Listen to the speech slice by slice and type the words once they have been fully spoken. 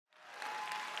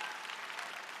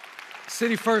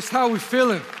City First, how are we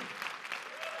feeling?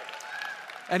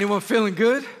 Anyone feeling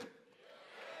good?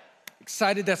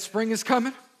 Excited that spring is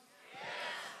coming?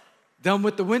 Done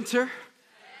with the winter?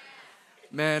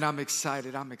 Man, I'm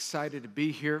excited. I'm excited to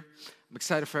be here. I'm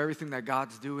excited for everything that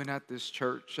God's doing at this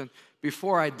church. And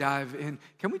before I dive in,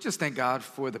 can we just thank God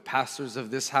for the pastors of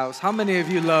this house? How many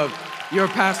of you love your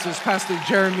pastors, Pastor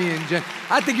Jeremy and Jen?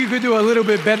 I think you could do a little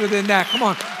bit better than that. Come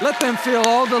on, let them feel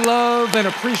all the love and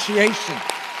appreciation.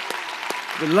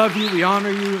 We love you. We honor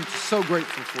you. I'm so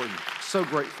grateful for you. So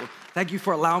grateful. Thank you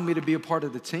for allowing me to be a part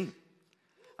of the team.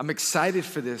 I'm excited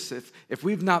for this. If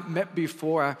we've not met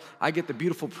before, I get the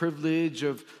beautiful privilege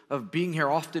of being here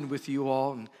often with you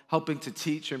all and helping to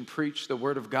teach and preach the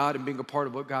Word of God and being a part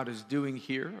of what God is doing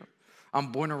here.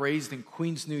 I'm born and raised in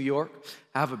Queens, New York.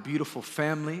 I have a beautiful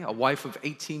family, a wife of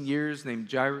 18 years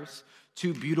named Jairus,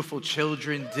 2 beautiful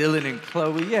children, Dylan and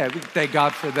Chloe. Yeah, we can thank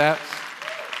God for that.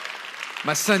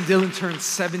 My son Dylan turns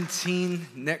 17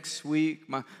 next week.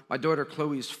 My daughter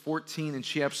Chloe is 14, and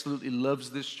she absolutely loves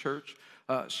this church.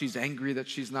 She's angry that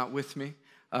she's not with me,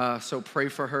 so pray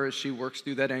for her as she works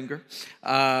through that anger.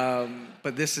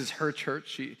 But this is her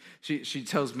church. She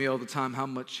tells me all the time how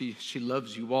much she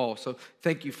loves you all. So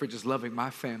thank you for just loving my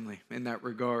family in that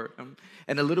regard.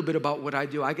 And a little bit about what I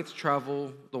do. I get to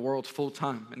travel the world full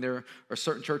time, and there are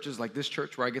certain churches like this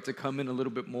church where I get to come in a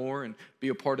little bit more and be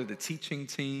a part of the teaching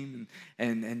team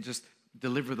and just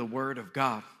deliver the word of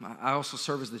God. I also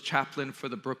serve as the chaplain for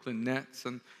the Brooklyn Nets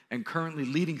and currently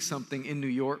leading something in New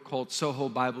York called Soho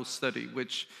Bible Study,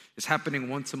 which is happening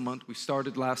once a month. We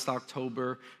started last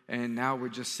October, and now we're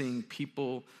just seeing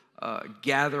people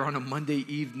gather on a Monday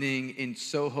evening in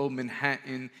Soho,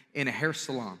 Manhattan, in a hair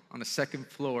salon on the 2nd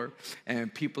floor,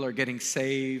 and people are getting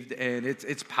saved, and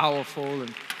it's powerful.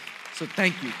 And so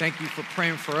thank you for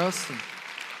praying for us. And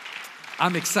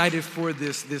I'm excited for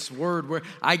this word where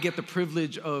I get the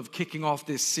privilege of kicking off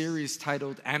this series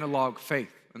titled Analog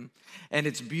Faith. And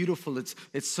it's beautiful.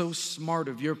 It's so smart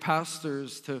of your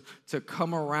pastors to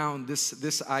come around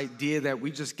this idea that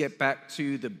we just get back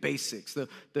to the basics,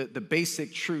 the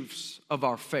basic truths of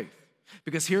our faith.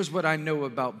 Because here's what I know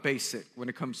about basic when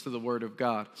it comes to the Word of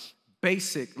God.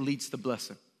 Basic leads to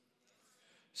blessing.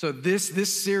 So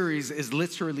this series is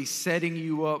literally setting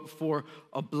you up for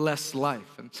a blessed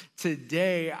life. And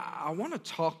today, I want to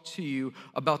talk to you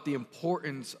about the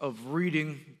importance of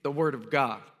reading the Word of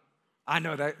God. I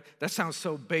know that sounds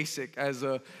so basic as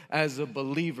a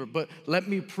believer, but let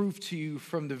me prove to you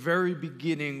from the very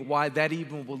beginning why that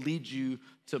even will lead you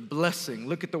to blessing.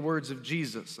 Look at the words of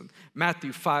Jesus in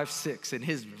Matthew 5:6. In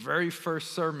his very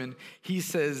first sermon, he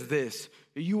says this: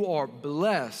 "You are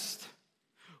blessed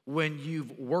when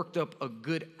you've worked up a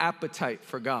good appetite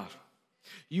for God."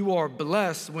 You are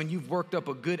blessed when you've worked up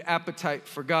a good appetite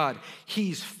for God.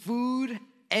 He's food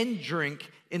and drink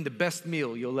in the best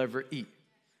meal you'll ever eat.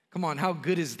 Come on, how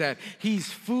good is that?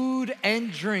 He's food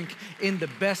and drink in the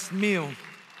best meal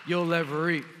you'll ever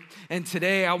eat. And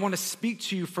today I want to speak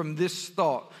to you from this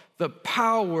thought, the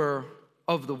power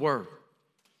of the Word.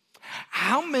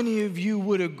 How many of you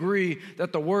would agree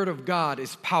that the Word of God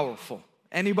is powerful?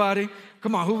 Anybody?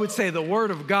 Come on, who would say the Word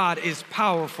of God is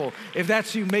powerful? If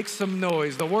that's you, make some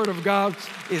noise. The Word of God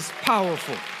is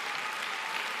powerful.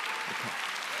 Okay.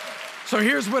 So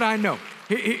here's what I know.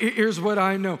 Here's what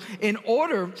I know. In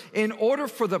order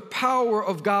for the power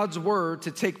of God's Word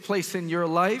to take place in your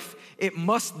life, it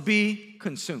must be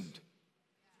consumed.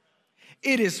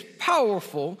 It is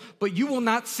powerful, but you will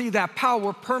not see that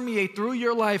power permeate through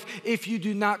your life if you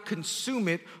do not consume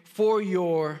it for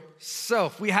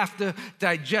yourself. We have to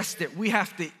digest it. We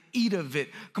have to eat of it.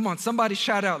 Come on, somebody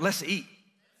shout out, let's eat.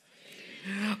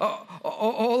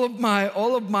 All of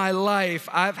my life,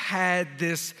 I've had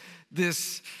this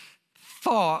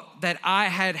thought that I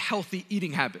had healthy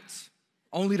eating habits,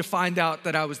 only to find out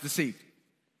that I was deceived.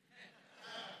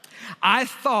 I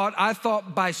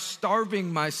thought by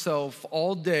starving myself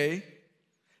all day,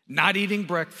 not eating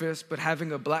breakfast, but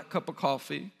having a black cup of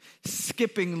coffee,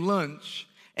 skipping lunch,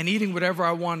 and eating whatever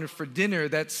I wanted for dinner,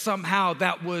 that somehow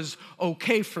that was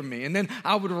okay for me. And then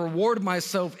I would reward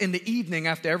myself in the evening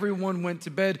after everyone went to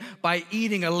bed by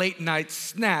eating a late night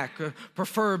snack,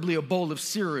 preferably a bowl of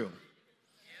cereal.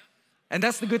 And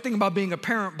that's the good thing about being a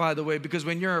parent, by the way, because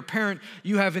when you're a parent,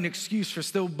 you have an excuse for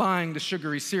still buying the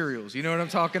sugary cereals. You know what I'm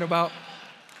talking about?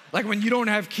 Like when you don't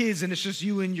have kids and it's just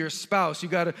you and your spouse, you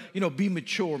gotta, be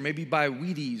mature, maybe buy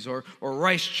Wheaties or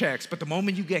Rice Chex. But the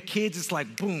moment you get kids, it's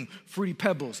like, boom, Fruity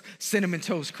Pebbles, Cinnamon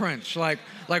Toast Crunch. Like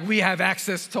we have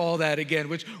access to all that again,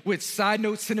 which side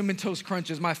note, Cinnamon Toast Crunch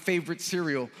is my favorite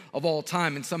cereal of all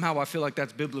time. And somehow I feel like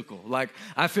that's biblical. Like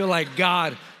I feel like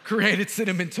God created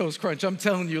Cinnamon Toast Crunch. I'm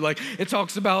telling you, like it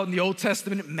talks about in the Old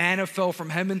Testament, manna fell from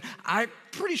heaven. I'm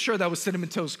pretty sure that was Cinnamon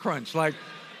Toast Crunch. Like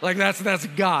that's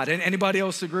God. And anybody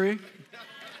else agree?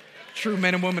 True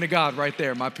men and women of God right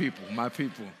there, my people.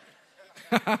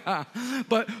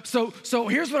 But so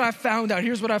here's what I found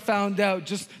out.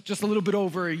 Just a little bit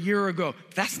over a year ago.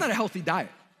 That's not a healthy diet.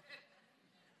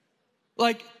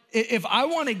 Like if I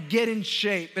want to get in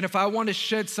shape and if I want to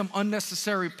shed some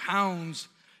unnecessary pounds,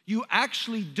 you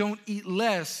actually don't eat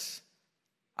less.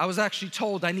 I was actually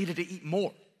told I needed to eat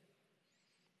more.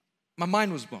 My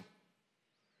mind was blown.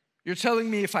 You're telling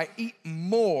me if I eat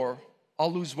more,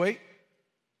 I'll lose weight?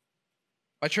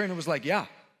 My trainer was like, yeah.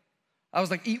 I was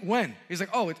like, eat when? He's like,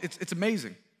 oh, it's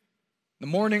amazing. In the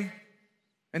morning,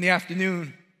 in the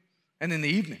afternoon, and in the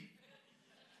evening.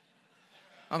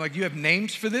 I'm like, you have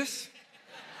names for this?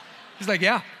 He's like,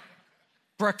 yeah.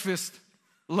 Breakfast,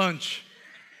 lunch,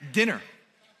 dinner.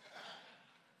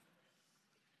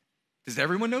 Does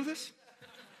everyone know this?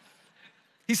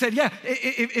 He said, yeah,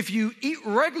 if you eat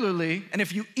regularly and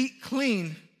if you eat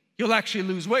clean, you'll actually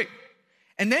lose weight.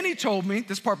 And then he told me,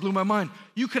 this part blew my mind,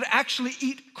 you could actually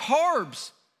eat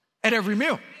carbs at every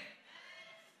meal.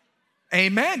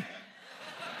 Amen.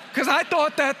 Because I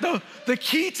thought that the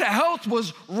key to health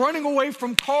was running away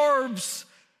from carbs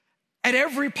at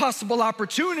every possible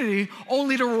opportunity,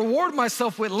 only to reward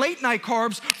myself with late night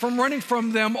carbs from running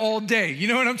from them all day. You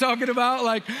know what I'm talking about?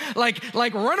 Like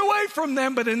run away from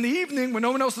them, but in the evening when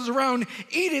no one else is around,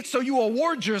 eat it so you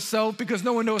award yourself because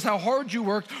no one knows how hard you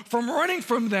worked from running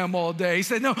from them all day. He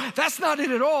said, no, that's not it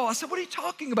at all. I said, what are you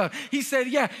talking about? He said,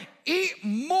 yeah, eat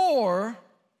more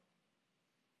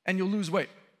and you'll lose weight.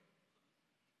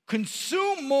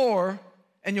 Consume more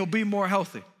and you'll be more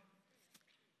healthy.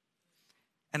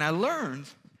 And I learned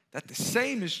that the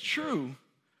same is true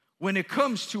when it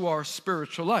comes to our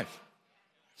spiritual life.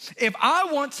 If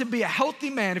I want to be a healthy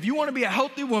man, if you want to be a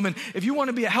healthy woman, if you want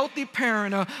to be a healthy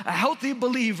parent, a healthy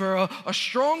believer, a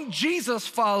strong Jesus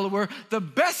follower, the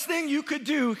best thing you could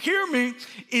do, hear me,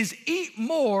 is eat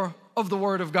more of the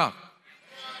Word of God.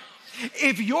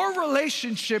 If your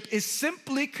relationship is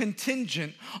simply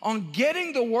contingent on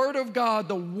getting the Word of God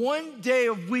the one day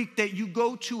a week that you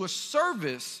go to a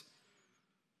service,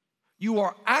 you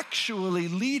are actually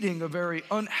leading a very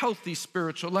unhealthy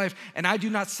spiritual life. And I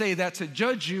do not say that to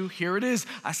judge you. Here it is.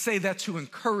 I say that to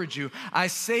encourage you. I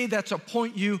say that to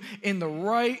point you in the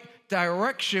right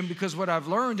direction, because what I've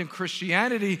learned in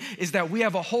Christianity is that we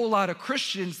have a whole lot of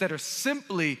Christians that are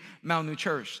simply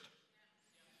malnourished.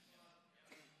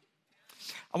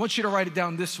 I want you to write it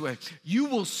down this way. You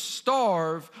will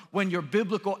starve when your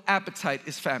biblical appetite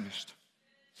is famished.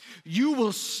 You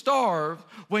will starve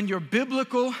when your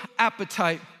biblical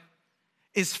appetite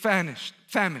is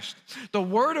famished. The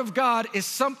Word of God is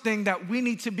something that we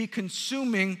need to be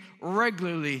consuming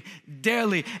regularly,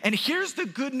 daily. And here's the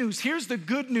good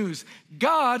news.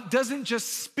 God doesn't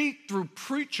just speak through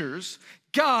preachers.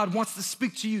 God wants to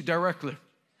speak to you directly.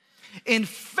 In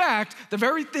fact, the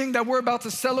very thing that we're about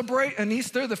to celebrate on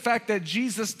Easter, the fact that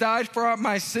Jesus died for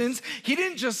my sins, he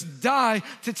didn't just die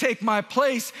to take my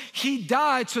place. He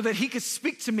died so that he could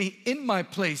speak to me in my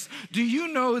place. Do you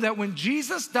know that when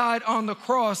Jesus died on the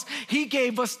cross, he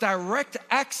gave us direct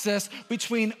access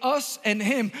between us and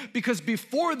him? Because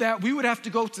before that, we would have to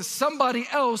go to somebody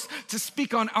else to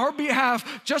speak on our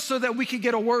behalf just so that we could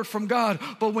get a word from God.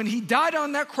 But when he died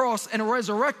on that cross and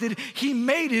resurrected, he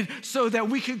made it so that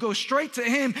we could go straight to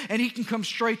him and he can come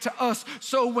straight to us.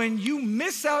 So when you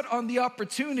miss out on the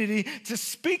opportunity to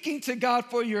speaking to God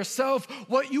for yourself,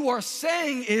 what you are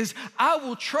saying is, I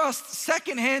will trust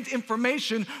secondhand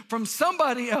information from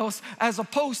somebody else as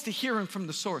opposed to hearing from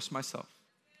the source myself.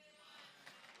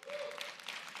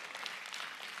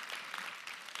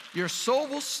 Your soul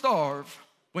will starve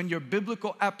when your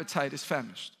biblical appetite is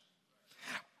famished.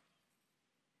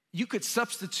 You could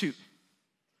substitute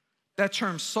that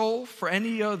term soul for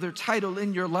any other title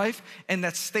in your life, and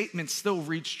that statement still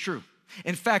reads true.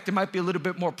 In fact, it might be a little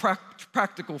bit more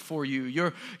practical for you.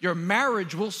 Your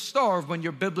marriage will starve when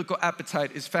your biblical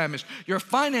appetite is famished. Your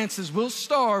finances will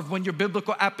starve when your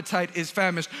biblical appetite is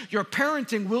famished. Your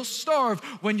parenting will starve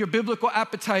when your biblical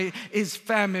appetite is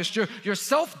famished. Your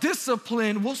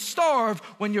self-discipline will starve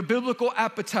when your biblical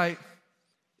appetite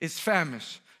is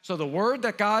famished. So the word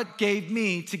that God gave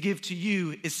me to give to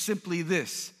you is simply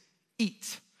this: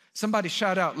 eat. Somebody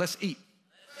shout out, let's eat.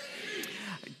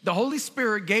 The Holy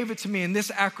Spirit gave it to me in this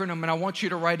acronym, and I want you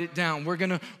to write it down. We're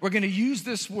gonna use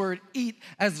this word eat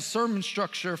as the sermon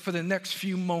structure for the next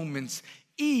few moments.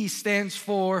 E stands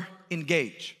for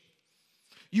engage.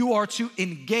 You are to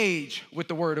engage with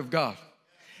the word of God.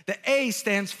 The A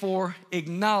stands for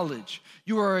acknowledge.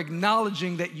 You are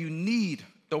acknowledging that you need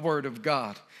the word of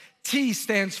God. T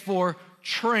stands for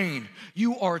train.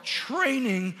 You are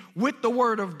training with the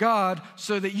word of God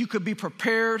so that you could be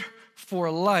prepared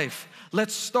for life.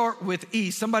 Let's start with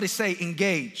E. Somebody say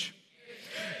engage.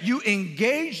 You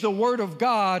engage the word of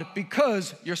God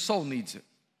because your soul needs it.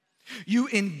 You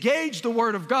engage the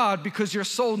word of God because your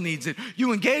soul needs it.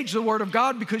 You engage the word of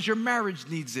God because your marriage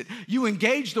needs it. You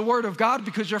engage the word of God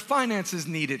because your finances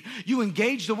need it. You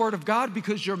engage the word of God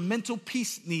because your mental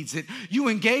peace needs it. You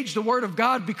engage the word of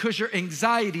God because your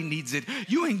anxiety needs it.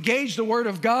 You engage the word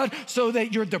of God so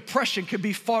that your depression can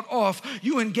be fought off.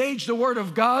 You engage the word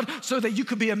of God so that you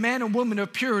could be a man and woman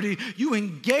of purity. You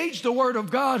engage the word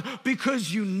of God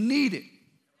because you need it.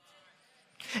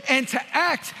 And to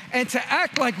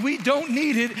act like we don't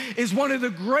need it is one of the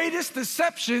greatest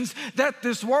deceptions that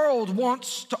this world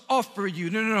wants to offer you.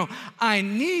 No. I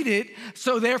need it,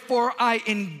 so therefore I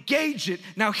engage it.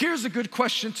 Now here's a good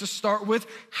question to start with.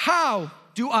 How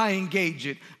do I engage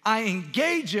it? I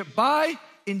engage it by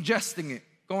ingesting it.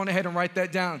 Go on ahead and write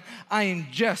that down. I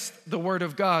ingest the word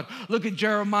of God. Look at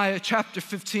Jeremiah chapter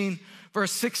 15,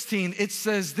 verse 16. It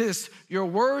says this, your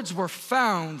words were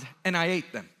found and I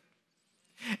ate them.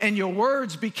 And your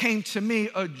words became to me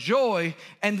a joy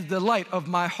and the delight of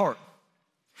my heart.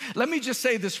 Let me just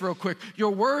say this real quick. Your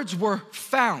words were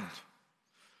found.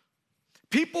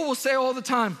 People will say all the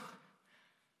time,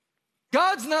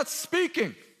 God's not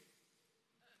speaking.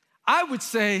 I would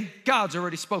say God's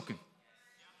already spoken.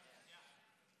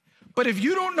 But if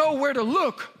you don't know where to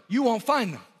look, you won't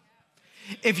find them.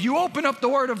 If you open up the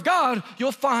word of God,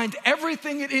 you'll find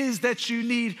everything it is that you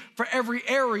need for every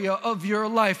area of your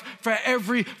life, for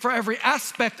every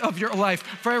aspect of your life,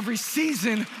 for every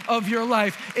season of your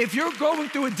life. If you're going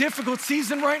through a difficult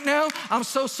season right now, I'm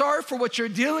so sorry for what you're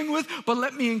dealing with, but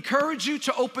let me encourage you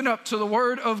to open up to the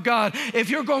word of God. If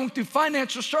you're going through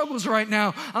financial struggles right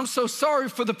now, I'm so sorry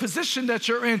for the position that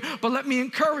you're in, but let me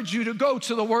encourage you to go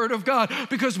to the word of God,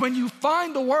 because when you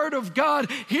find the word of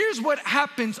God, here's what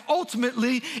happens ultimately.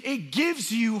 It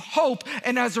gives you hope,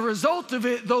 and as a result of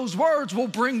it, those words will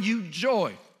bring you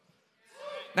joy.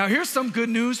 Now, here's some good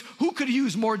news. Who could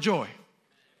use more joy?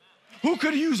 Who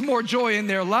could use more joy in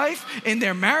their life, in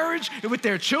their marriage, with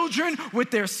their children, with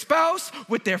their spouse,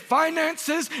 with their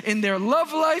finances, in their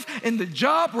love life, in the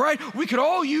job, right? We could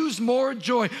all use more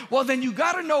joy. Well, then you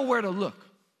got to know where to look.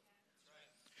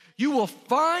 You will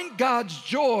find God's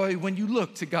joy when you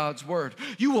look to God's word.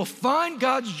 You will find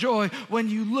God's joy when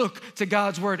you look to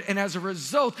God's word. And as a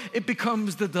result, it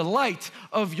becomes the delight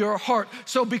of your heart.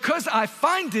 So because I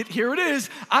find it, here it is,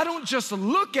 I don't just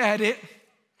look at it,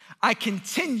 I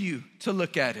continue to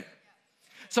look at it.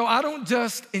 So I don't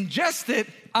just ingest it,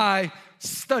 I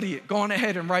study it. Go on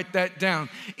ahead and write that down.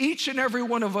 Each and every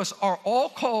one of us are all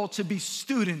called to be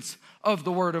students of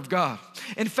the word of God.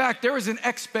 In fact, there is an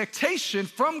expectation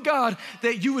from God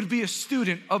that you would be a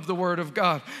student of the word of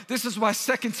God. This is why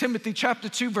 2 Timothy chapter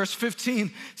 2, verse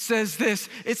 15 says this.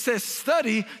 It says,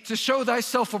 study to show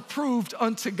thyself approved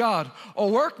unto God, a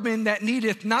workman that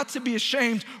needeth not to be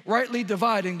ashamed, rightly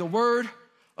dividing the word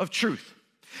of truth.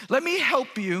 Let me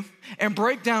help you and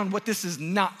break down what this is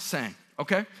not saying,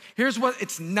 okay? Here's what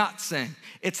it's not saying.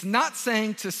 It's not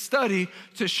saying to study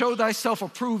to show thyself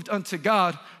approved unto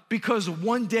God, because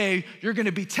one day you're going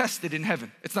to be tested in heaven.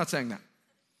 It's not saying that.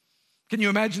 Can you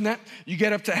imagine that? You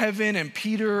get up to heaven and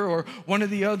Peter or one of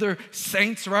the other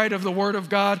saints, right, of the word of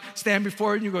God stand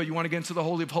before you and you go, you want to get into the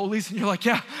Holy of Holies? And you're like,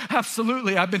 yeah,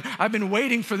 absolutely. I've been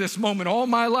waiting for this moment all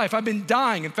my life. I've been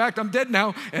dying. In fact, I'm dead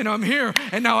now and I'm here.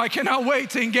 And now I cannot wait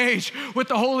to engage with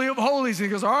the Holy of Holies. And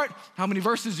he goes, all right, how many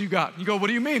verses you got? You go, what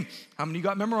do you mean? How many you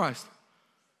got memorized?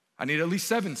 I need at least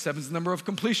 7. 7's the number of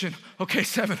completion. Okay,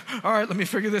 7. All right, let me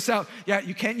figure this out. Yeah,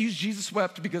 you can't use Jesus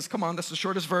wept because, come on, that's the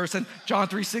shortest verse. And John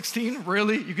 3:16,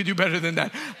 really? You could do better than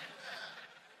that.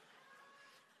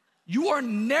 You are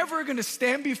never going to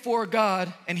stand before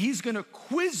God and he's going to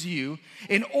quiz you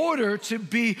in order to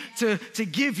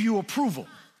give you approval.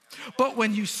 But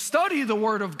when you study the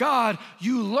word of God,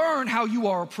 you learn how you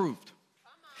are approved.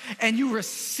 and you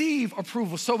receive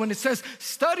approval. So when it says,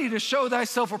 study to show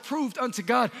thyself approved unto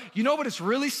God, you know what it's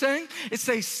really saying? It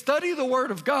says, study the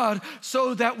word of God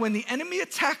so that when the enemy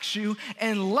attacks you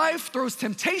and life throws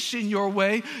temptation your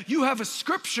way, you have a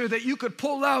scripture that you could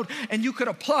pull out and you could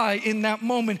apply in that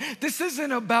moment. This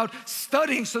isn't about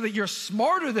studying so that you're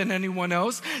smarter than anyone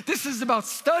else. This is about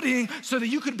studying so that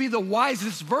you could be the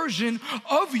wisest version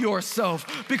of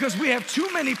yourself, because we have too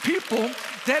many people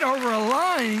that are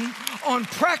relying on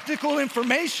practical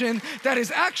information that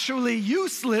is actually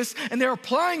useless, and they're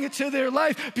applying it to their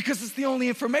life because it's the only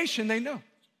information they know.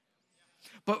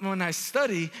 But when I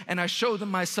study and I show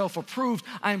them myself approved,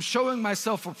 I am showing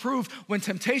myself approved when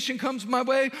temptation comes my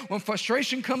way, when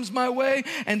frustration comes my way,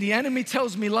 and the enemy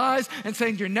tells me lies and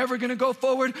saying, you're never gonna go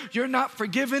forward, you're not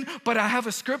forgiven. But I have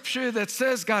a scripture that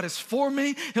says God is for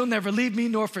me. He'll never leave me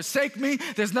nor forsake me.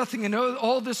 There's nothing in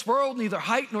all this world, neither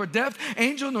height nor depth,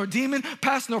 angel nor demon,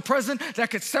 past nor present,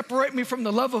 that could separate me from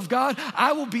the love of God.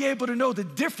 I will be able to know the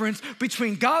difference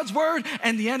between God's word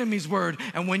and the enemy's word.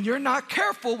 And when you're not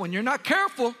careful, when you're not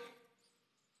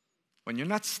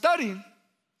studying,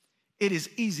 it is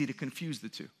easy to confuse the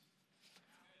two.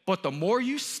 But the more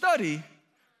you study,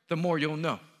 the more you'll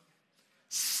know.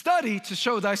 Study to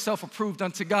show thyself approved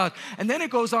unto God. And then it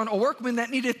goes on, a workman that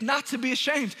needeth not to be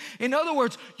ashamed. In other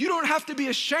words, you don't have to be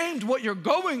ashamed what you're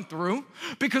going through,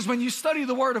 because when you study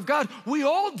the word of God, we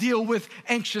all deal with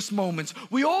anxious moments.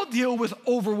 We all deal with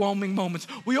overwhelming moments.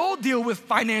 We all deal with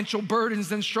financial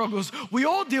burdens and struggles. We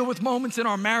all deal with moments in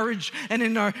our marriage and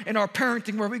in our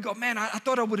parenting where we go, man, I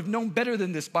thought I would have known better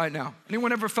than this by now.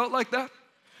 Anyone ever felt like that?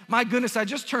 My goodness, I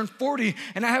just turned 40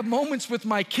 and I have moments with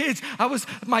my kids.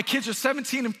 My kids are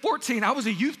 17 and 14. I was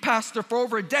a youth pastor for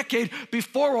over a decade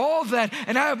before all of that.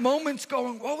 And I have moments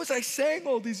going, what was I saying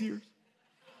all these years?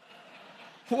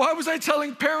 Why was I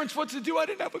telling parents what to do? I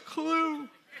didn't have a clue.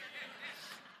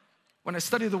 When I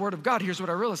study the word of God, here's what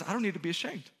I realized. I don't need to be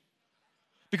ashamed.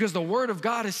 Because the word of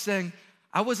God is saying,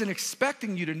 I wasn't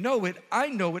expecting you to know it. I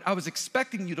know it. I was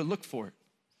expecting you to look for it.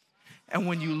 And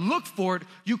when you look for it,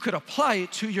 you could apply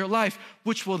it to your life,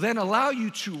 which will then allow you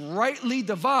to rightly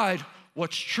divide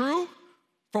what's true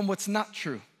from what's not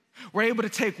true. We're able to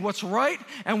take what's right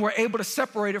and we're able to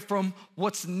separate it from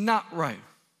what's not right.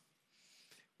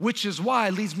 Which is why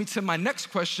it leads me to my next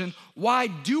question. Why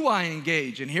do I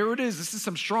engage? And here it is. This is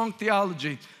some strong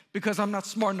theology, because I'm not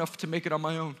smart enough to make it on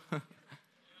my own.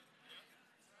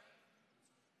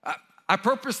 I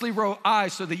purposely wrote I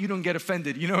so that you don't get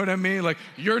offended. You know what I mean? Like,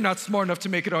 you're not smart enough to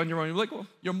make it on your own. You're like, well,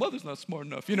 your mother's not smart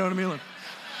enough. You know what I mean? Like,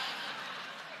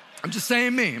 I'm just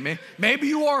saying me. I mean, maybe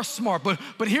you are smart,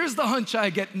 but here's the hunch I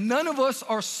get. None of us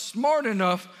are smart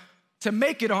enough to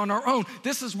make it on our own.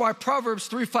 This is why Proverbs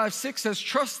 3:5-6 says,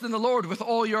 trust in the Lord with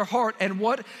all your heart and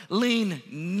what? Lean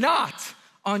not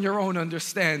on your own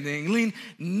understanding. Lean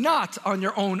not on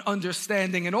your own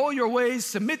understanding. In all your ways,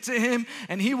 submit to him,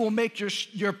 and he will make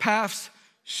your paths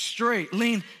straight.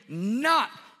 Lean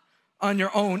not on your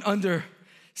own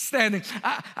understanding.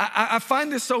 I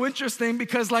find this so interesting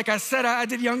because, like I said, I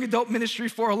did young adult ministry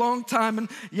for a long time, and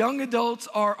young adults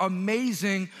are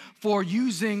amazing for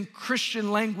using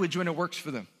Christian language when it works for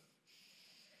them.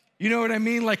 You know what I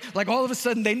mean? Like all of a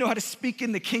sudden they know how to speak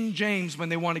in the King James when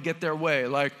they want to get their way.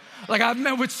 Like I've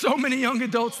met with so many young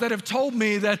adults that have told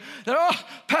me that oh,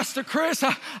 Pastor Chris,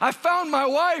 I found my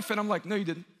wife. And I'm like, no, you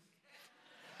didn't.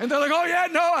 And they're like, oh yeah,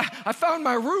 no, I found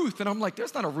my Ruth. And I'm like,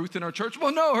 there's not a Ruth in our church.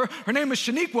 Well, no, her name is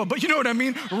Shaniqua, but you know what I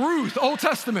mean? Ruth, Old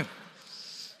Testament.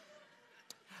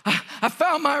 I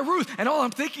found my Ruth, and all I'm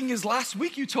thinking is last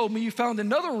week you told me you found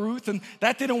another Ruth, and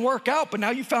that didn't work out, but now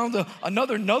you found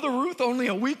another Ruth only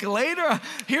a week later.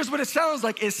 Here's what it sounds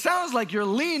like. It sounds like you're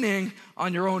leaning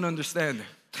on your own understanding.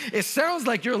 It sounds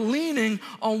like you're leaning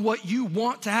on what you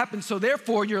want to happen, so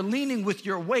therefore you're leaning with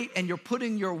your weight, and you're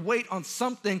putting your weight on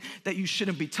something that you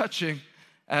shouldn't be touching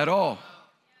at all.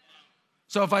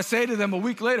 So if I say to them a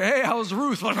week later, hey, how's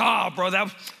Ruth? Like, bro,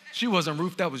 she wasn't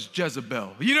Ruth, that was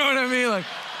Jezebel. You know what I mean? Like,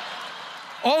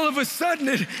 all of a sudden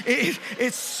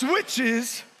it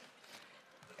switches,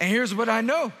 and here's what I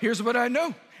know.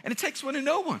 And it takes one to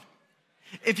know one.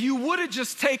 If you would have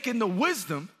just taken the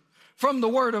wisdom from the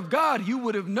word of God, you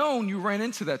would have known you ran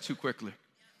into that too quickly.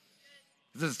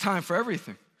 There's time for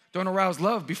everything. Don't arouse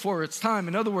love before it's time.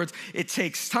 In other words, it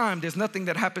takes time. There's nothing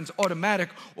that happens automatic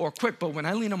or quick. But when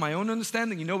I lean on my own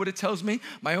understanding, you know what it tells me?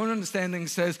 My own understanding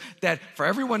says that for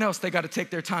everyone else, they got to take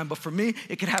their time. But for me,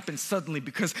 it can happen suddenly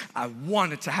because I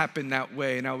want it to happen that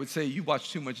way. And I would say, you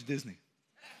watch too much Disney.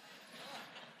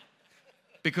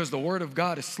 Because the word of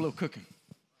God is slow cooking.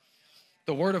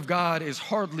 The word of God is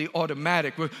hardly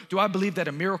automatic. Do I believe that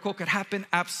a miracle could happen?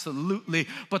 Absolutely.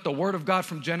 But the word of God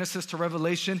from Genesis to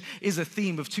Revelation is a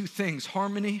theme of two things: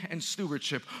 harmony and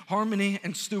stewardship. Harmony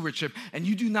and stewardship. And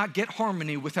you do not get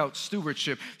harmony without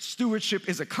stewardship. Stewardship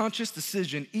is a conscious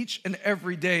decision each and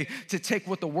every day to take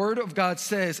what the word of God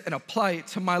says and apply it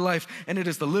to my life. And it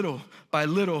is the little by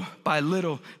little by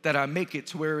little that I make it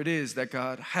to where it is that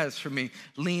God has for me.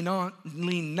 Lean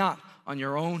not on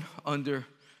your own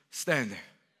understanding.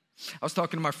 I was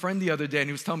talking to my friend the other day, and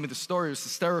he was telling me the story. It was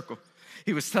hysterical.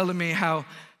 He was telling me how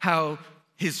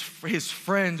his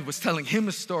friend was telling him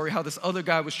a story, how this other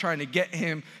guy was trying to get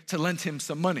him to lend him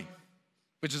some money,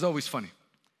 which is always funny.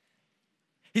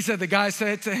 He said the guy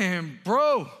said to him,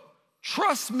 "Bro,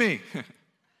 trust me."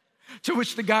 To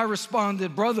which the guy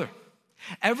responded, "Brother,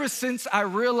 ever since I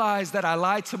realized that I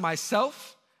lied to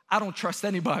myself, I don't trust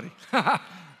anybody."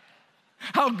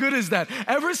 How good is that?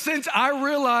 Ever since I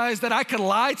realized that I could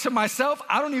lie to myself,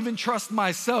 I don't even trust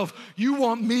myself. You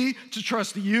want me to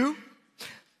trust you?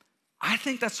 I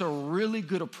think that's a really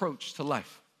good approach to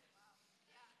life.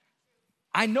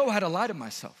 I know how to lie to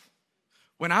myself.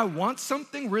 When I want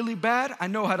something really bad, I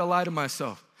know how to lie to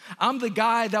myself. I'm the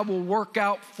guy that will work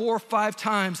out 4 or 5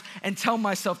 times and tell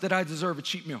myself that I deserve a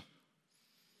cheat meal.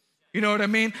 You know what I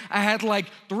mean? I had like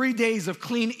 3 days of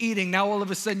clean eating. Now all of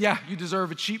a sudden, yeah, you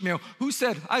deserve a cheat meal. Who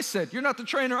said? I said. You're not the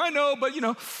trainer. I know, but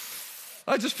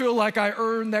I just feel like I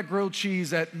earned that grilled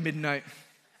cheese at midnight.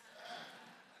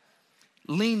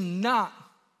 Lean not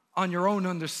on your own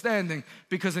understanding,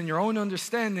 because in your own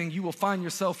understanding, you will find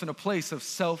yourself in a place of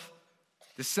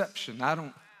self-deception. I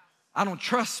don't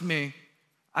trust me.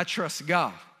 I trust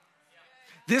God.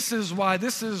 This is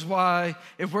why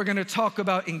if we're going to talk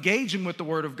about engaging with the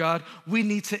word of God, we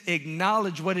need to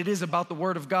acknowledge what it is about the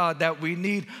word of God that we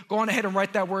need. Go on ahead and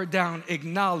write that word down.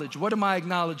 Acknowledge. What am I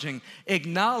acknowledging?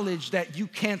 Acknowledge that you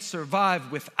can't survive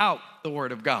without the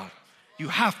word of God. You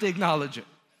have to acknowledge it.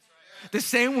 The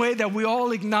same way that we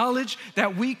all acknowledge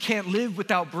that we can't live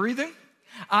without breathing,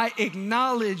 I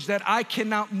acknowledge that I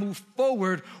cannot move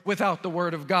forward without the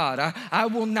word of God. I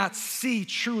will not see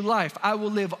true life. I will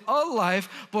live a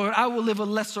life, but I will live a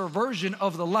lesser version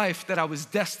of the life that I was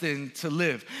destined to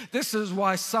live. This is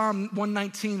why Psalm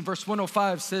 119 verse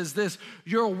 105 says this: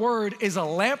 "Your word is a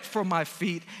lamp for my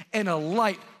feet and a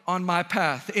light on my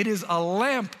path." It is a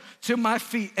lamp to my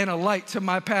feet and a light to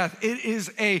my path. It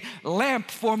is a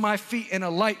lamp for my feet and a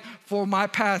light for my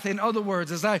path. In other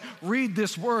words, as I read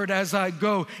this word as I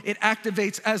go, it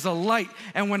activates as a light.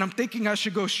 And when I'm thinking I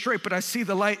should go straight, but I see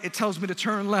the light, it tells me to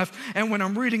turn left. And when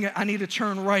I'm reading it, I need to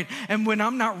turn right. And when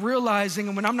I'm not realizing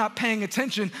and when I'm not paying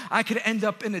attention, I could end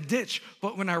up in a ditch.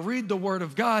 But when I read the word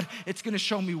of God, it's going to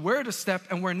show me where to step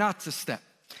and where not to step.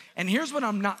 And here's what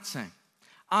I'm not saying.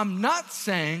 I'm not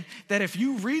saying that if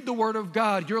you read the word of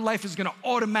God, your life is going to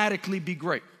automatically be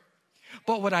great.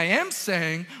 But what I am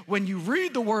saying, when you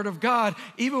read the word of God,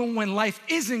 even when life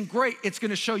isn't great, it's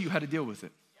going to show you how to deal with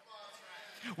it.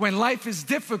 When life is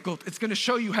difficult, it's going to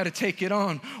show you how to take it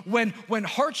on. When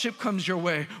hardship comes your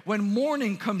way, when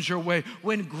mourning comes your way,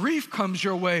 when grief comes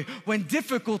your way, when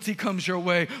difficulty comes your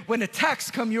way, when attacks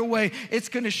come your way, it's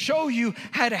going to show you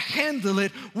how to handle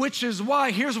it, which is why,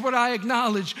 here's what I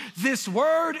acknowledge: this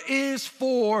word is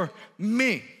for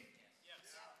me.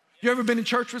 You ever been in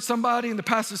church with somebody and the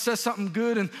pastor says something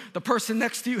good and the person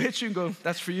next to you hits you and go,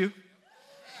 "That's for you"?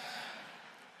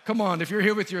 Come on, if you're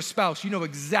here with your spouse, you know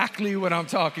exactly what I'm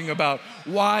talking about.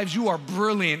 Wives, you are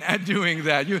brilliant at doing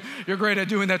that. You're great at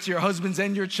doing that to your husbands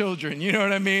and your children. You know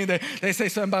what I mean? They say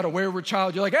something about a wayward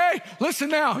child. You're like, "Hey, listen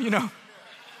now,"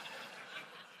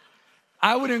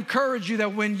 I would encourage you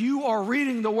that when you are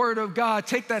reading the word of God,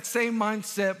 take that same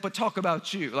mindset, but talk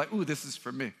about you. Like, "Ooh, this is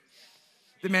for me.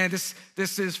 Man,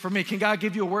 this is for me." Can God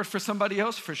give you a word for somebody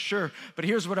else? For sure. But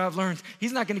here's what I've learned.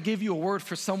 He's not going to give you a word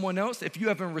for someone else if you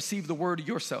haven't received the word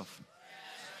yourself.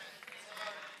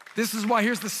 This is why,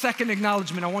 here's the second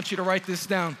acknowledgement. I want you to write this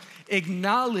down.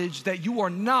 Acknowledge that you are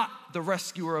not the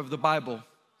rescuer of the Bible.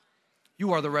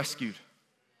 You are the rescued.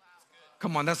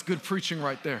 Come on, that's good preaching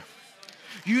right there.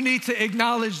 You need to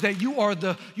acknowledge that you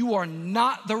are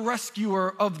not the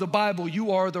rescuer of the Bible.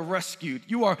 You are the rescued.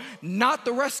 You are not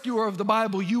the rescuer of the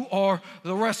Bible. You are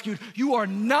the rescued. You are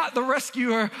not the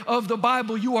rescuer of the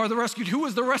Bible. You are the rescued. Who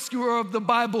is the rescuer of the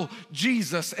Bible?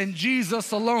 Jesus, and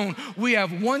Jesus alone. We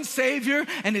have one Savior,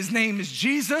 and his name is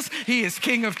Jesus. He is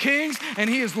King of Kings, and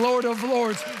he is Lord of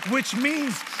Lords, which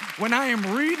means when I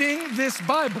am reading this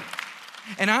Bible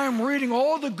and I am reading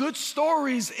all the good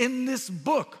stories in this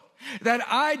book, that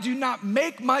I do not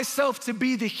make myself to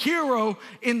be the hero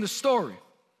in the story.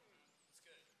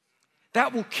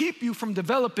 That will keep you from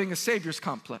developing a Savior's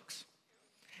complex.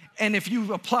 And if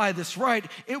you apply this right,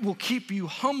 it will keep you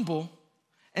humble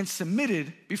and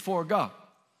submitted before God.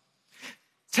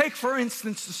 Take, for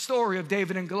instance, the story of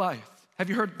David and Goliath. Have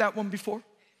you heard that one before?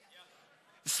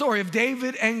 The story of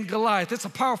David and Goliath. It's a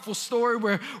powerful story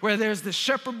where there's this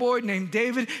shepherd boy named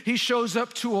David. He shows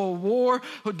up to a war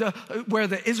where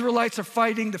the Israelites are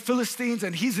fighting the Philistines,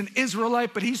 and he's an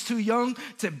Israelite, but he's too young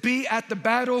to be at the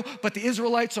battle. But the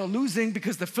Israelites are losing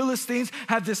because the Philistines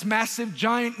have this massive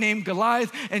giant named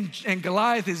Goliath, and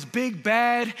Goliath is big,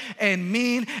 bad, and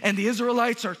mean, and the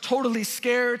Israelites are totally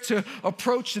scared to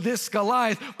approach this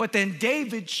Goliath. But then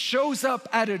David shows up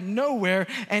out of nowhere,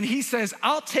 and he says,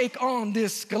 I'll take on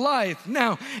this Goliath.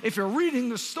 Now, if you're reading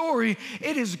the story,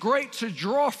 it is great to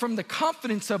draw from the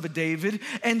confidence of a David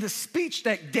and the speech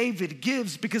that David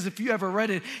gives, because if you ever read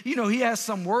it, you know, he has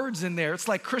some words in there. It's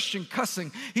like Christian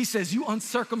cussing. He says, you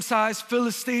uncircumcised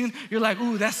Philistine. You're like,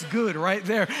 ooh, that's good right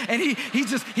there. And he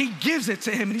gives it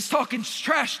to him, and he's talking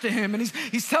trash to him, and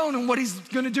he's telling him what he's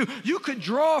going to do. You could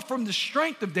draw from the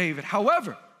strength of David.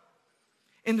 However,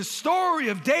 in the story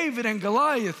of David and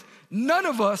Goliath, none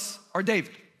of us are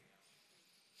David.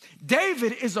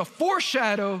 David is a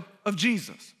foreshadow of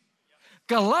Jesus.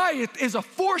 Goliath is a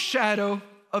foreshadow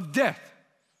of death.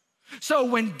 So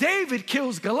when David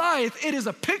kills Goliath, it is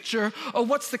a picture of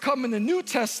what's to come in the New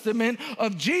Testament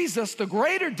of Jesus, the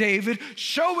greater David,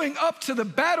 showing up to the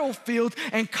battlefield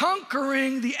and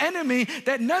conquering the enemy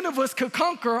that none of us could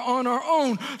conquer on our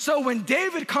own. So when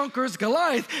David conquers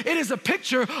Goliath, it is a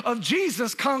picture of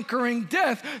Jesus conquering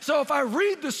death. So if I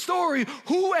read the story,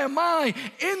 who am I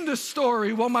in the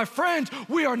story? Well, my friends,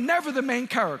 we are never the main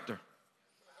character.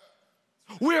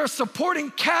 We are supporting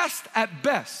cast at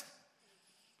best.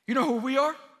 You know who we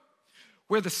are?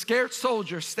 We're the scared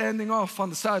soldier standing off on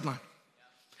the sideline.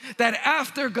 That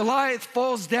after Goliath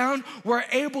falls down, we're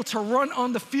able to run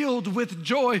on the field with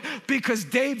joy because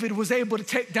David was able to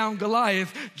take down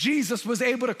Goliath. Jesus was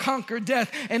able to conquer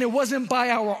death. And it wasn't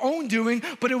by our own doing,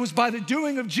 but it was by the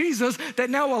doing of Jesus that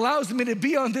now allows me to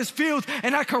be on this field,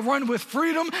 and I could run with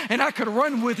freedom and I could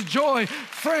run with joy.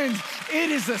 Friends, it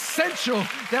is essential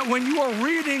that when you are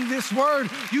reading this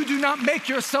word, you do not make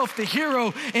yourself the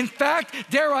hero. In fact,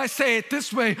 dare I say it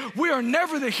this way, we are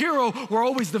never the hero, we're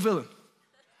always the villain.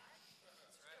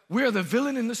 We are the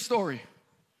villain in the story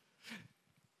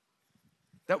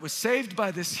that was saved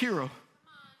by this hero,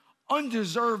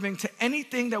 undeserving to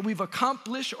anything that we've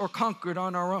accomplished or conquered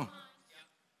on our own.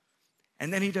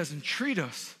 And then he doesn't treat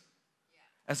us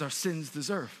as our sins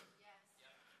deserve.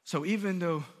 So even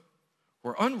though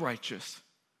we're unrighteous,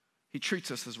 he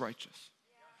treats us as righteous.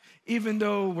 Even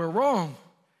though we're wrong,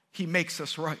 he makes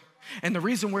us right. And the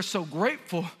reason we're so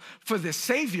grateful for this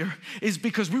Savior is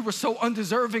because we were so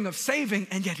undeserving of saving,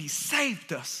 and yet he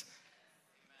saved us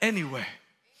anyway.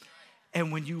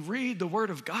 And when you read the word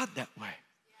of God that way,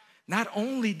 not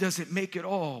only does it make it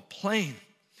all plain,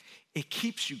 it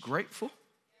keeps you grateful.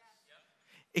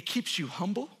 It keeps you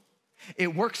humble.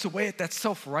 It works away at that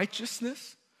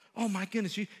self-righteousness. Oh my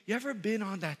goodness, you ever been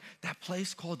on that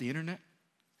place called the internet?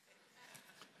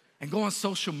 And go on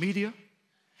social media?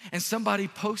 And somebody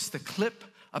posts a clip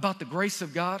about the grace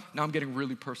of God. Now I'm getting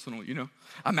really personal, you know.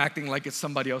 I'm acting like it's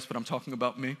somebody else, but I'm talking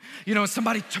about me. You know,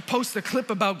 somebody posts a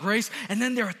clip about grace, and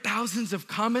then there are thousands of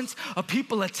comments of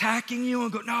people attacking you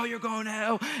and go, no, you're going to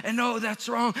hell, and no, that's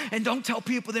wrong, and don't tell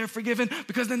people they're forgiven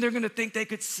because then they're going to think they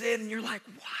could sin. And you're like,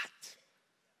 what?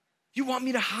 You want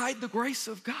me to hide the grace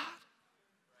of God?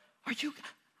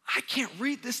 I can't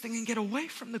read this thing and get away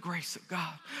from the grace of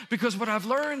God, because what I've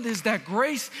learned is that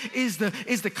grace is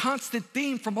the constant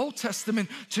theme from Old Testament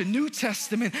to New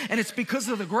Testament, and it's because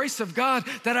of the grace of God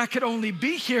that I could only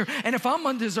be here. And if I'm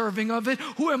undeserving of it,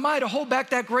 who am I to hold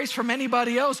back that grace from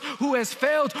anybody else who has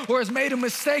failed or has made a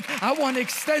mistake? I want to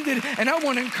extend it, and I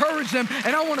want to encourage them,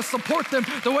 and I want to support them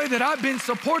the way that I've been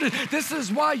supported. This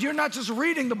is why you're not just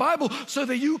reading the Bible so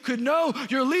that you could know,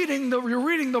 you're reading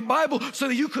the Bible so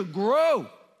that you could grow.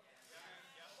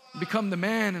 Become the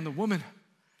man and the woman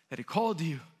that he called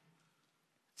you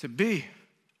to be.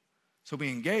 So we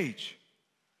engage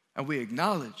and we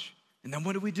acknowledge. And then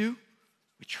what do?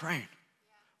 We train.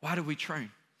 Why do we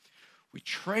train? We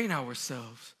train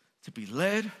ourselves to be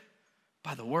led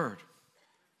by the word.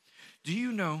 Do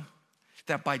you know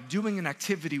that by doing an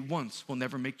activity once will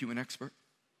never make you an expert?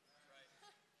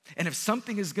 And if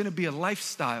something is going to be a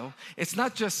lifestyle, it's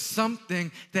not just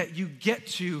something that you get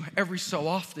to every so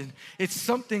often. It's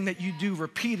something that you do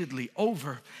repeatedly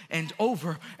over and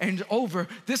over and over.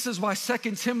 This is why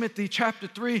 2 Timothy chapter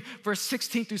 3, verse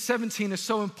 16 through 17 is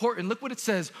so important. Look what it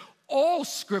says. All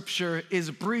scripture is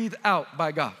breathed out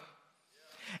by God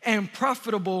and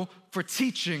profitable for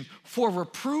teaching, for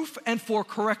reproof and for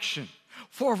correction.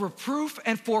 For reproof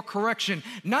and for correction,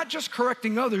 not just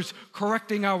correcting others,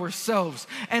 correcting ourselves,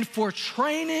 and for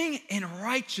training in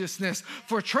righteousness.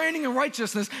 For training in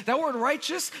righteousness, that word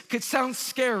righteous could sound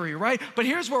scary, right? But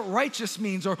here's what righteous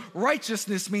means, or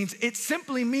righteousness means. It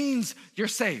simply means you're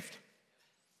saved.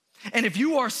 And if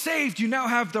you are saved, you now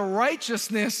have the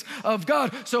righteousness of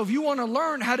God. So if you want to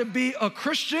learn how to be a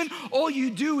Christian, all you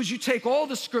do is you take all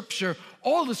the scripture,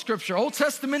 Old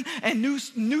Testament and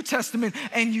New Testament,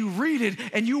 and you read it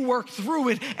and you work through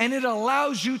it, and it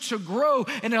allows you to grow,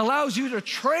 and it allows you to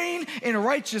train in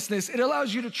righteousness. It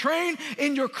allows you to train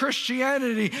in your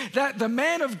Christianity, that the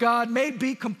man of God may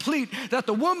be complete, that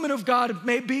the woman of God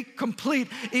may be complete,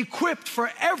 equipped for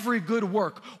every good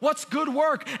work. What's good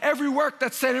work? Every work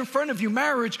that's set in front of you: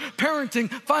 marriage,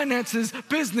 parenting, finances,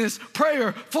 business,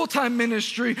 prayer, full-time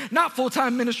ministry, not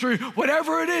full-time ministry,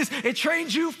 whatever it is, it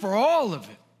trains you for all of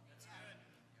it.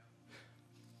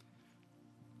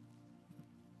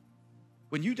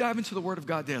 When you dive into the Word of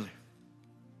God daily,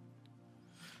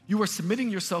 you are submitting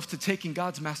yourself to taking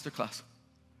God's masterclass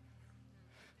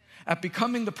at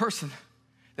becoming the person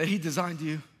that He designed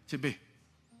you to be.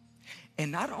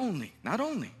 And not only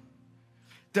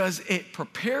does it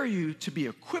prepare you to be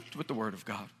equipped with the Word of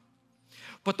God,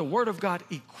 but the Word of God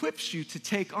equips you to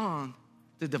take on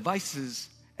the devices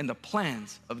and the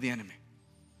plans of the enemy.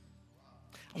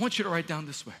 I want you to write down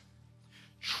this way: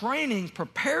 training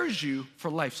prepares you for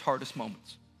life's hardest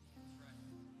moments.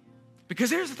 Because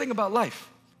here's the thing about life: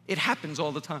 it happens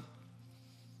all the time.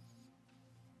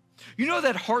 You know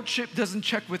that hardship doesn't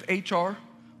check with HR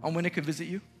on when it could visit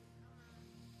you?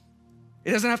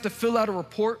 It doesn't have to fill out a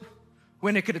report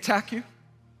when it could attack you.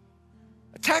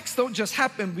 Attacks don't just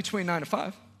happen between 9 to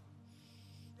 5.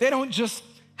 They don't just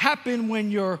happen when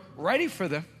you're ready for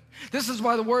them. This is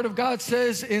why the Word of God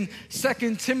says in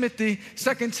 2 Timothy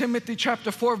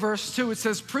chapter 4, verse 2, it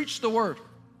says, preach the word.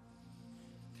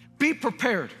 Be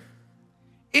prepared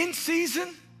in season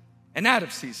and out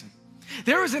of season.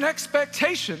 There is an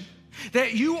expectation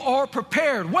that you are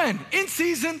prepared. When? In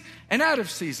season and out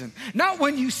of season. Not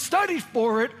when you studied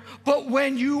for it, but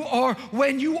when you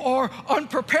are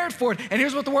unprepared for it. And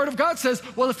here's what the Word of God says: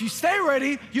 well, if you stay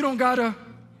ready, you don't gotta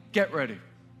get ready,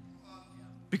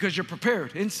 because you're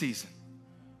prepared in season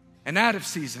and out of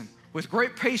season with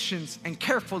great patience and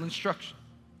careful instruction.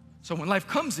 So when life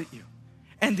comes at you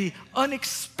and the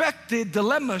unexpected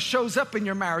dilemma shows up in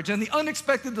your marriage, and the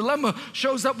unexpected dilemma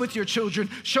shows up with your children,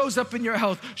 shows up in your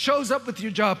health, shows up with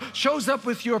your job, shows up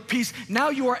with your peace, now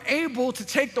you are able to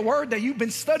take the word that you've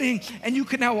been studying and you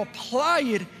can now apply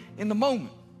it in the moment.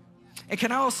 And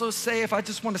can I also say, if I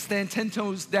just want to stand 10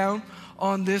 toes down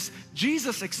on this,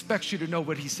 Jesus expects you to know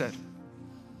what He said.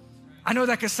 I know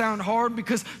that can sound hard,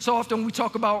 because so often when we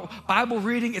talk about Bible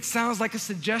reading, it sounds like a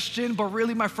suggestion, but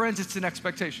really, my friends, it's an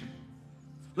expectation.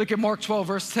 Look at Mark 12,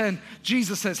 verse 10.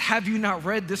 Jesus says, have you not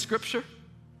read this scripture?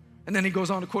 And then He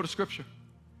goes on to quote a scripture.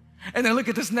 And then look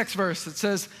at this next verse. It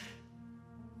says,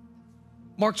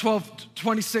 Mark 12,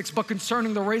 26, but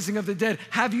concerning the raising of the dead,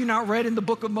 have you not read in the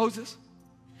book of Moses?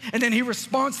 And then He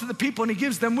responds to the people and He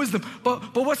gives them wisdom.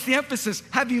 But what's the emphasis?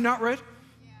 Have you not read?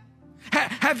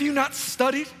 Have you not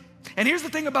studied? And here's the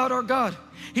thing about our God: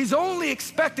 He's only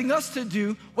expecting us to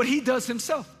do what He does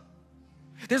Himself.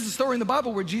 There's a story in the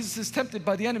Bible where Jesus is tempted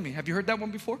by the enemy. Have you heard that one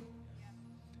before?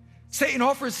 Satan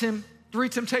offers Him 3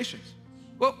 temptations.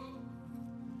 Well,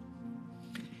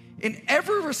 in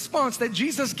every response that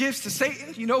Jesus gives to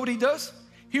Satan, you know what He does?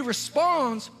 He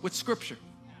responds with scripture,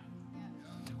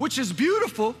 which is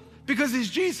beautiful because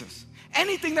He's Jesus.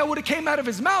 Anything that would have came out of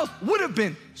His mouth would have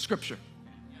been scripture.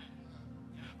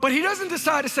 But He doesn't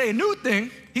decide to say a new thing,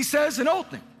 He says an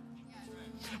old thing.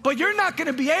 But you're not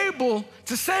gonna be able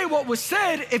to say what was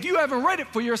said if you haven't read it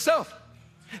for yourself.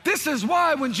 This is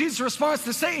why when Jesus responds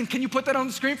to Satan, can you put that on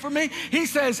the screen for me? He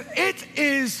says, it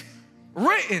is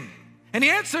written. And He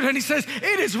answered and He says,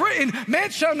 it is written,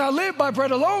 man shall not live by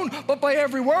bread alone, but by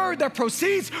every word that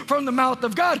proceeds from the mouth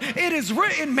of God. It is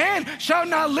written, man shall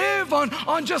not live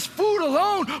on just food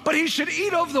alone, but he should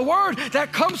eat of the word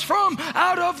that comes from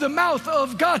out of the mouth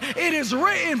of God. It is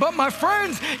written. But my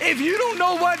friends, if you don't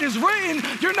know what is written,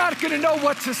 you're not gonna know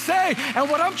what to say. And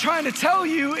what I'm trying to tell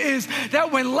you is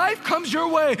that when life comes your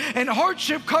way and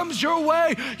hardship comes your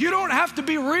way, you don't have to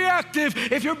be reactive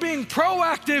if you're being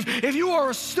proactive. If you are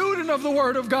a student of the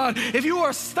Word of God, if you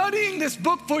are studying this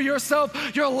book for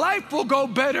yourself, your life will go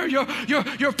better,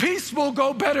 your peace will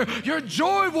go better, your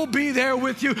joy will be there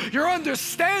with you, your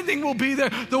understanding will be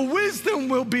there, the wisdom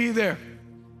will be there.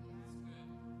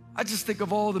 I just think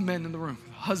of all the men in the room,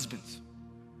 husbands.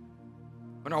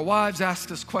 when our wives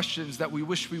ask us questions that we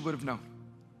wish we would have known.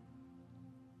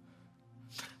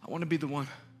 I want to be the one.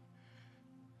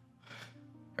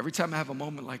 Every time I have a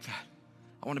moment like that,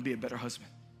 I want to be a better husband.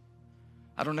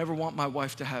 I don't ever want my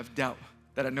wife to have doubt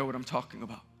that I know what I'm talking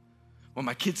about. When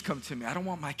my kids come to me, I don't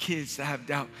want my kids to have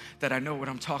doubt that I know what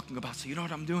I'm talking about. So you know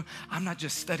what I'm doing? I'm not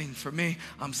just studying for me.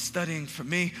 I'm studying for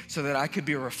me so that I could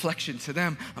be a reflection to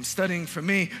them. I'm studying for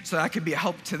me so that I could be a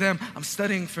help to them. I'm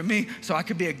studying for me so I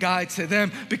could be a guide to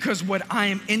them, because what I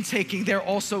am intaking, they're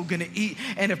also gonna eat.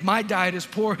 And if my diet is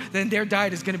poor, then their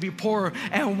diet is gonna be poorer.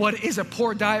 And what is a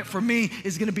poor diet for me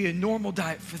is gonna be a normal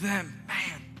diet for them.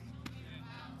 Man.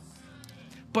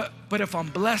 But if I'm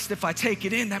blessed, if I take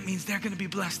it in, that means they're gonna be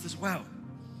blessed as well.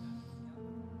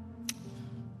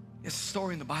 It's a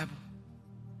story in the Bible.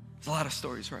 There's a lot of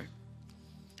stories, right?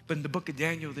 But in the book of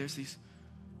Daniel, there's these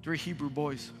 3 Hebrew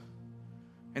boys,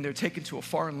 and they're taken to a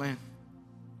foreign land.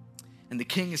 And the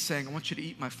king is saying, I want you to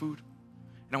eat my food,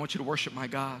 and I want you to worship my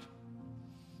God.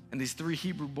 And these 3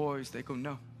 Hebrew boys, they go,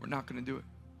 no, we're not gonna do it.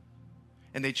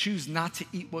 And they choose not to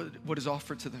eat what is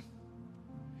offered to them.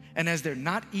 And as they're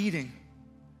not eating,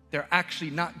 they're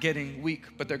actually not getting weak,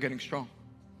 but they're getting strong.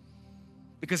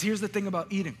 Because here's the thing about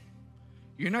eating.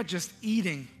 You're not just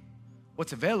eating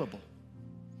what's available.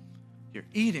 You're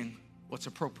eating what's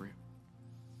appropriate.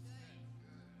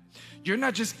 You're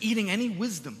not just eating any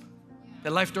wisdom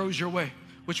that life throws your way,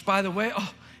 which, by the way,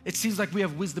 it seems like we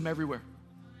have wisdom everywhere.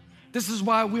 This is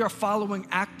why we are following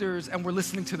actors and we're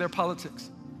listening to their politics.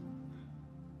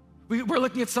 We're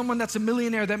looking at someone that's a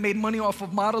millionaire that made money off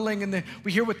of modeling, and then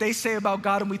we hear what they say about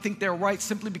God and we think they're right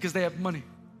simply because they have money.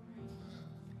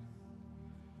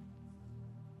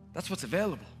 That's what's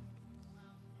available.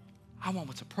 I want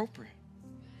what's appropriate.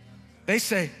 They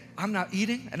say, I'm not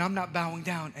eating and I'm not bowing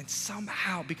down. And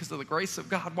somehow, because of the grace of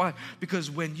God, why? Because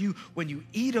when you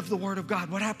eat of the word of God,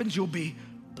 what happens? You'll be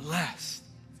blessed.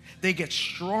 They get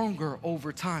stronger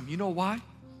over time. You know why?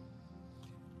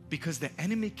 Because the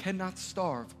enemy cannot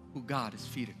starve who God is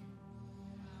feeding.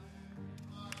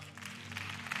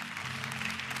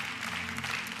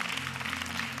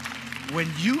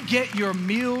 When you get your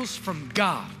meals from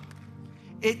God,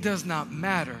 it does not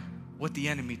matter what the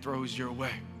enemy throws your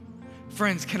way.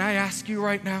 Friends, can I ask you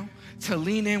right now to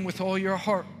lean in with all your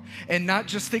heart and not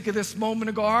just think of this moment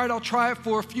and go, all right, I'll try it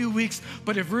for a few weeks.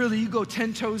 But if really you go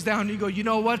 10 toes down and you go, you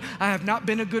know what? I have not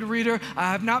been a good reader.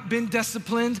 I have not been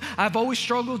disciplined. I've always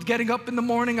struggled getting up in the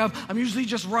morning. I'm usually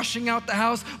just rushing out the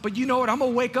house. But you know what? I'm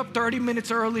gonna wake up 30 minutes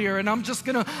earlier, and I'm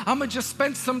gonna just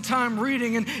spend some time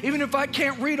reading. And even if I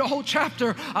can't read a whole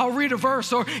chapter, I'll read a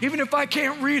verse. Or even if I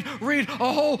can't read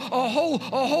a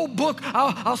whole book,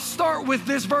 I'll start with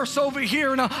this verse over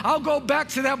here, and I'll go back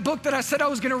to that book that I said I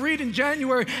was gonna read in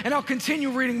January. And I'll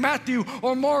continue reading Matthew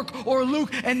or Mark or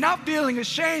Luke and not feeling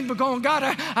ashamed, but going, God,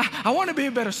 I want to be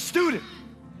a better student.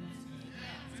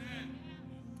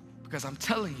 Because I'm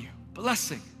telling you,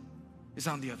 blessing is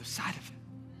on the other side of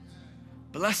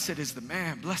it. Blessed is the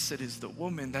man, blessed is the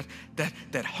woman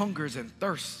that hungers and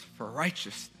thirsts for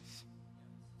righteousness.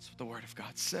 That's what the word of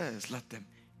God says. Let them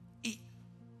eat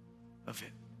of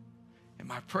it. And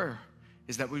my prayer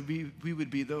is that we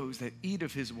would be those that eat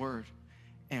of his word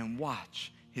and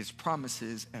watch his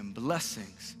promises and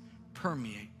blessings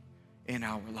permeate in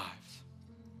our lives.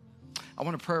 I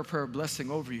want to pray a prayer of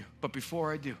blessing over you, but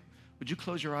before I do, would you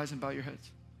close your eyes and bow your heads?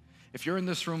 If you're in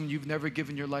this room and you've never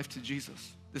given your life to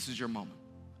Jesus, this is your moment.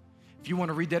 If you want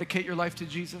to rededicate your life to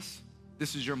Jesus,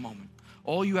 this is your moment.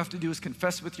 All you have to do is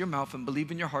confess with your mouth and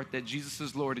believe in your heart that Jesus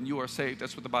is Lord and you are saved.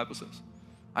 That's what the Bible says.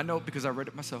 I know it because I read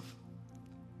it myself.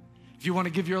 If you want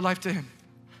to give your life to him,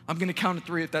 I'm going to count to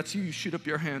 3. If that's you, you shoot up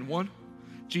your hand. 1,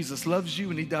 Jesus loves you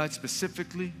and he died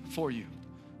specifically for you.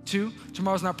 2,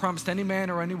 tomorrow's not promised to any man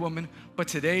or any woman, but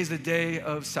today is the day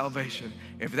of salvation.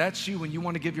 If that's you and you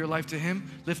want to give your life to him,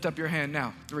 lift up your hand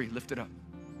now. 3, lift it up.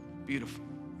 Beautiful.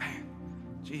 Man,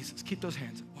 Jesus, keep those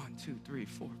hands up. 1, 2, 3,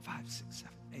 4, 5, 6, 7,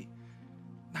 8,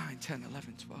 9, 10,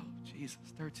 11, 12. Jesus,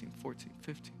 13, 14,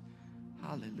 15.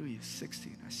 Hallelujah.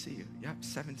 16, I see you. Yep,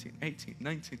 17, 18,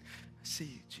 19. I see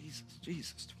you. Jesus,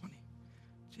 Jesus, 20.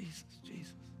 Jesus,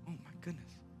 Jesus. Oh my goodness.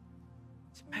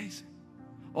 It's amazing.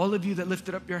 All of you that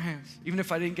lifted up your hands, even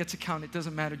if I didn't get to count, it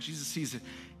doesn't matter. Jesus sees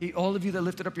it. All of you that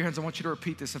lifted up your hands, I want you to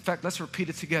repeat this. In fact, let's repeat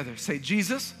it together. Say,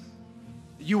 Jesus,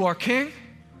 you are King.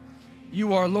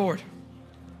 You are Lord.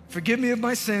 Forgive me of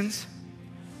my sins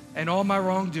and all my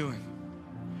wrongdoing.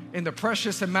 In the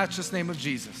precious and matchless name of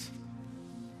Jesus.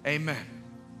 Amen.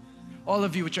 All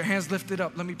of you with your hands lifted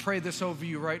up, let me pray this over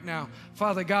you right now.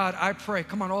 Father God, I pray,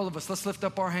 come on, all of us, let's lift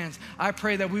up our hands. I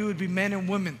pray that we would be men and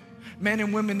women men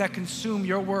and women that consume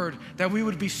your word, that we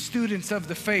would be students of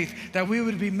the faith, that we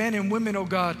would be men and women, oh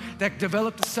God, that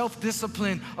develop the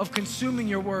self-discipline of consuming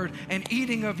your word and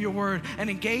eating of your word and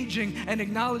engaging and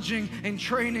acknowledging and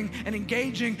training and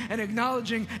engaging and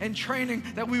acknowledging and training,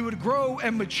 that we would grow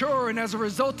and mature, and as a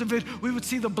result of it, we would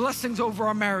see the blessings over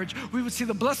our marriage, we would see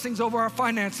the blessings over our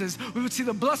finances, we would see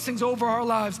the blessings over our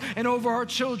lives and over our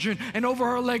children and over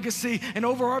our legacy and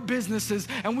over our businesses.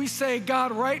 And we say,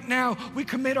 God, right now, we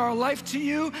commit our life to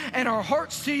you and our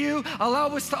hearts to you. Allow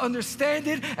us to understand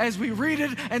it as we read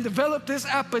it and develop this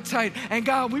appetite. And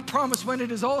God, we promise when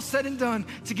it is all said and done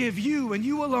to give you and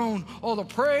you alone all the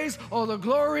praise, all the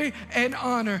glory and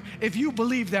honor. If you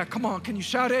believe that, come on, can you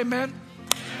shout amen?